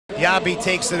Yabi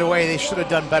takes it away. They should have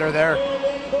done better there.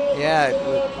 Yeah,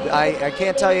 I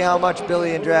can't tell you how much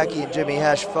Billy Andracki and Jimmy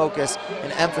Hesh focus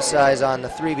and emphasize on the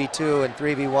 3v2 and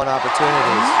 3v1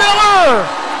 opportunities. Miller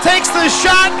takes the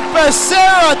shot.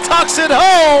 Becerra tucks it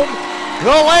home. The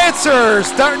Lancers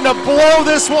starting to blow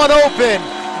this one open.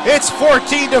 It's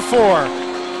 14-4.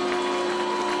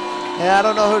 Yeah, I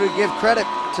don't know who to give credit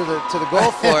to the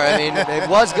goal for. I mean, it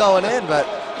was going in, but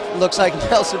it looks like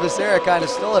Nelson Becerra kind of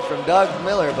stole it from Doug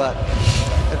Miller, but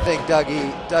I think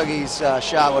Dougie's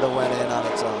shot would have went in on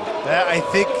its own. I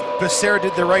think Becerra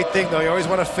did the right thing, though. You always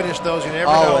want to finish those. You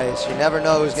never know. Always. You never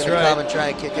know who's going to come and try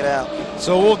and kick it out.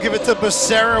 So we'll give it to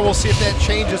Becerra. We'll see if that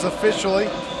changes officially.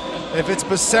 If it's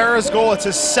Becerra's goal, it's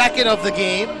his second of the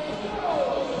game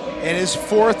and his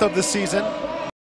fourth of the season.